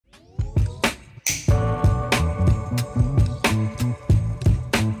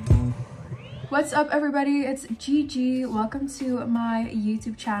What's up everybody, it's Gigi. Welcome to my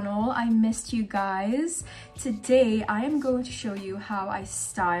YouTube channel. I missed you guys. Today I am going to show you how I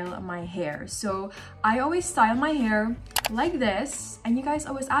style my hair. So I always style my hair like this, and you guys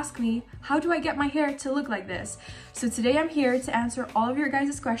always ask me, how do I get my hair to look like this? So today I'm here to answer all of your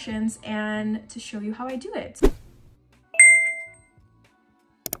guys' questions and to show you how I do it.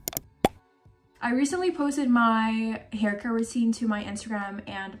 I recently posted my haircare routine to my Instagram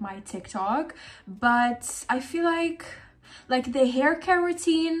and my TikTok, but I feel like the haircare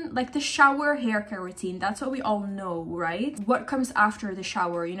routine, like the shower haircare routine, that's what we all know, right? What comes after the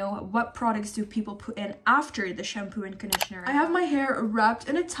shower, you know? What products do people put in after the shampoo and conditioner? I have my hair wrapped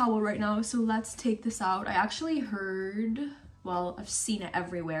in a towel right now, so let's take this out. I actually heard, well, I've seen it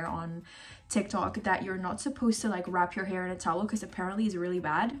everywhere on TikTok that you're not supposed to like wrap your hair in a towel because apparently it's really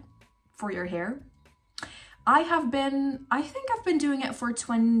bad for your hair. I think I've been doing it for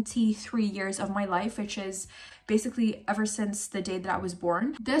 23 years of my life, which is basically ever since the day that I was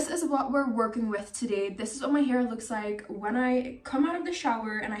born. This is what we're working with today. This is what my hair looks like when I come out of the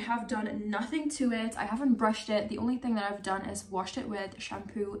shower, and I have done nothing to it. I haven't brushed it. The only thing that I've done is washed it with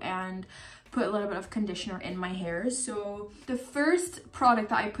shampoo and put a little bit of conditioner in my hair. So the first product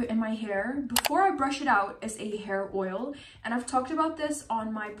that I put in my hair before I brush it out is a hair oil. And I've talked about this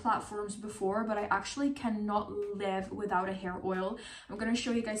on my platforms before, but I actually cannot live without a hair oil. I'm going to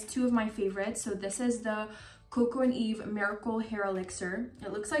show you guys two of my favorites. So this is the Coco and Eve Miracle Hair Elixir.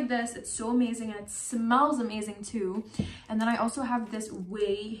 It looks like this. It's so amazing and it smells amazing too. And then I also have this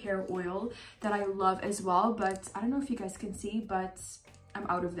Way hair oil that I love as well, but I don't know if you guys can see, but I'm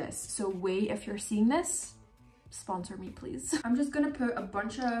out of this. So Way, if you're seeing this, sponsor me please. I'm just gonna put a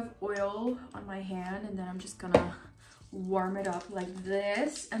bunch of oil on my hand, and then I'm just gonna warm it up like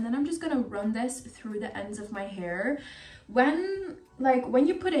this, and then I'm just gonna run this through the ends of my hair. When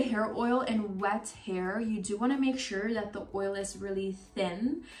you put a hair oil in wet hair, you do want to make sure that the oil is really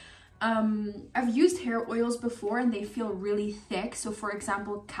thin. I've used hair oils before and they feel really thick. So for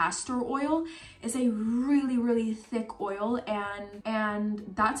example, castor oil is a really thick oil,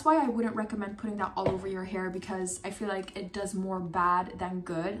 and that's why I wouldn't recommend putting that all over your hair, because I feel like it does more bad than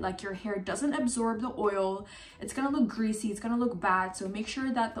good. Like your hair doesn't absorb the oil, it's gonna look greasy, it's gonna look bad. So make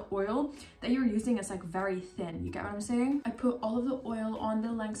sure that the oil that you're using is like very thin. You get what I'm saying? I put all of the oil on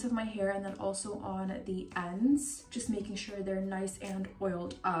the lengths of my hair and then also on the ends, just making sure they're nice and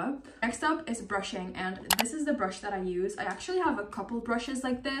oiled up. Next up is brushing, and this is the brush that I use. I actually have a couple brushes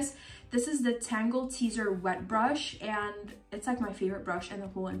like this. This is the Tangle Teaser wet brush, and it's like my favorite brush in the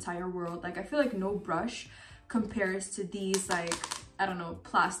whole entire world. Like I feel like no brush compares to these, like, I don't know,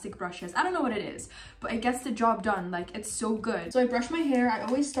 plastic brushes. I don't know what it is, but it gets the job done. Like it's so good. So I brush my hair. I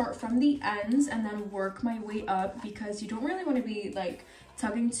always start from the ends and then work my way up, because you don't really want to be like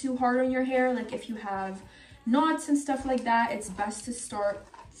tugging too hard on your hair. Like if you have knots and stuff like that, it's best to start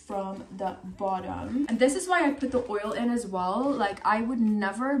from the bottom. And this is why I put the oil in as well. Like I would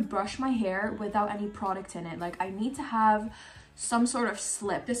never brush my hair without any product in it. Like I need to have some sort of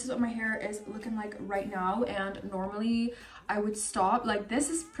slip. This is what my hair is looking like right now, and normally I would stop. Like this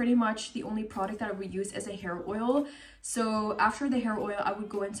is pretty much the only product that I would use as a hair oil. So after the hair oil, I would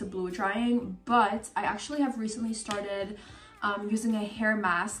go into blow drying, but I actually have recently started using a hair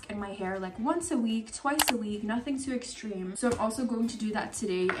mask in my hair like once a week, twice a week, nothing too extreme. So I'm also going to do that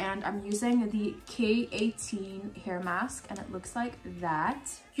today, and I'm using the K18 hair mask, and it looks like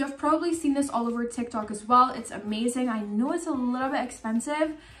that. You have probably seen this all over TikTok as well. It's amazing. I know it's a little bit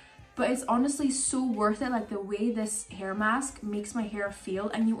expensive, but it's honestly so worth it. Like the way this hair mask makes my hair feel,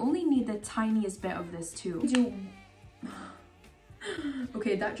 and you only need the tiniest bit of this too.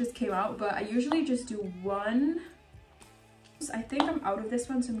 Okay, that just came out, but I usually just do one. I think I'm out of this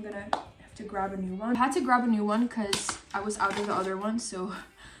one, so I'm gonna have to grab a new one. I had to grab a new one because I was out of the other one, so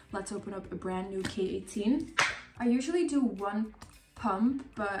let's open up a brand new K18. I usually do one pump,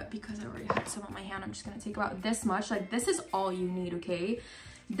 but because I already had some on my hand, I'm just gonna take about this much. Like this is all you need, okay?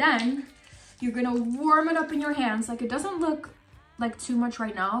 Then you're gonna warm it up in your hands. Like it doesn't look like too much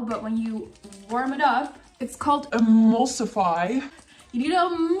right now, but when you warm it up, it's called emulsify. You need to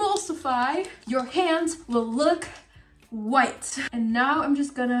emulsify. Your hands will look white. And now I'm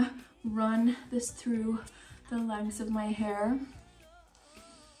just gonna run this through the lengths of my hair.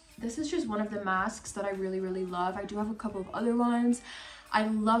 This is just one of the masks that I really love. I do have a couple of other ones. I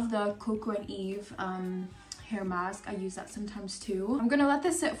love the Coco and Eve hair mask. I use that sometimes too. I'm gonna let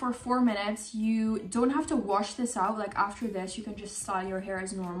this sit for 4 minutes. You don't have to wash this out. Like after this, you can just style your hair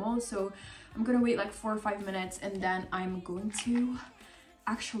as normal. So I'm gonna wait like 4 or 5 minutes, and then I'm going to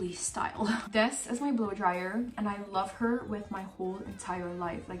actually style. This is my blow dryer and I love her with my whole entire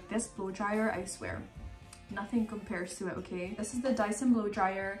life. Like this blow dryer, I swear, nothing compares to it, okay? This is the Dyson blow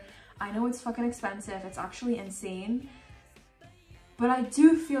dryer. I know it's fucking expensive, it's actually insane, but I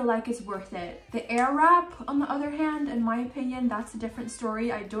do feel like it's worth it. The air wrap, on the other hand, in my opinion, that's a different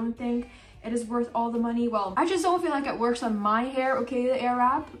story. I don't think it is worth all the money. Well, I just don't feel like it works on my hair, okay, the air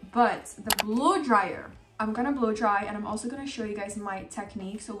wrap, but the blow dryer, I'm gonna blow dry, and I'm also gonna show you guys my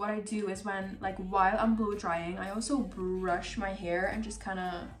technique. So what I do is when, like, while I'm blow drying, I also brush my hair and just kind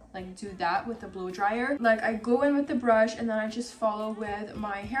of like do that with the blow dryer. Like I go in with the brush and then I just follow with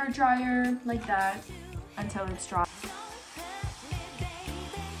my hair dryer like that until it's dry.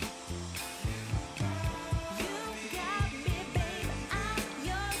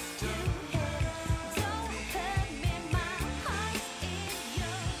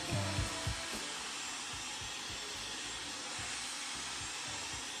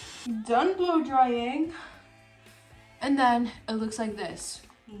 Done blow drying, and then it looks like this,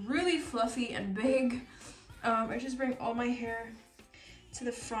 really fluffy and big. I just bring all my hair to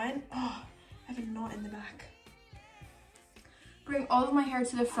the front. Oh, I have a knot in the back. Bring all of my hair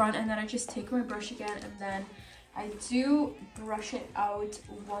to the front, and then I just take my brush again, and then I do brush it out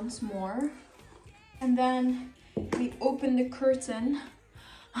once more, and then we open the curtain.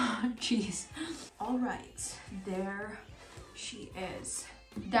 Jeez. All right, there she is.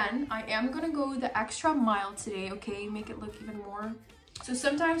 Then I am gonna go the extra mile today, okay, make it look even more. So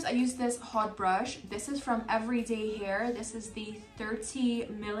sometimes I use this hot brush. This is from Everyday Hair. This is the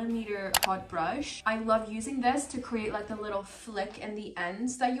 30mm hot brush. I love using this to create like the little flick in the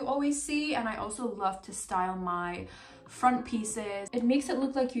ends that you always see, and I also love to style my front pieces. It makes it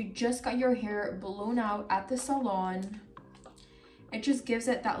look like you just got your hair blown out at the salon. It just gives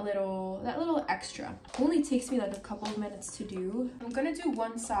it that little extra. Only takes me like a couple of minutes to do. I'm gonna do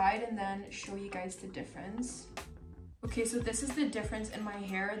one side and then show you guys the difference. Okay, so this is the difference in my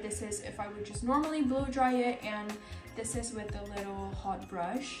hair. This is if I would just normally blow dry it, and this is with the little hot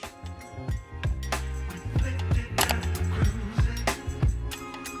brush.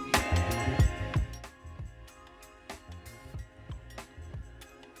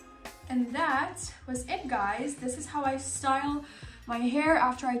 And that was it, guys. This is how I style my hair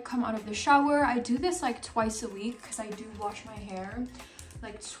after I come out of the shower. I do this like twice a week because I do wash my hair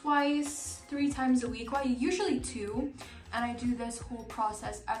like twice, 3 times a week. Well, usually 2, and I do this whole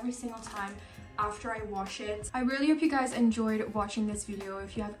process every single time after I wash it. I really hope you guys enjoyed watching this video.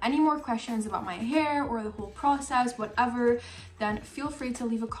 If you have any more questions about my hair or the whole process, whatever, then feel free to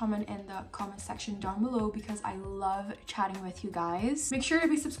leave a comment in the comment section down below, because I love chatting with you guys. Make sure to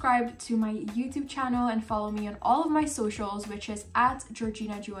be subscribed to my YouTube channel and follow me on all of my socials, which is at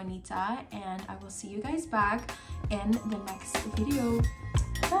Juanita, and I will see you guys back in the next video.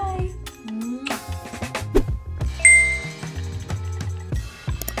 Bye!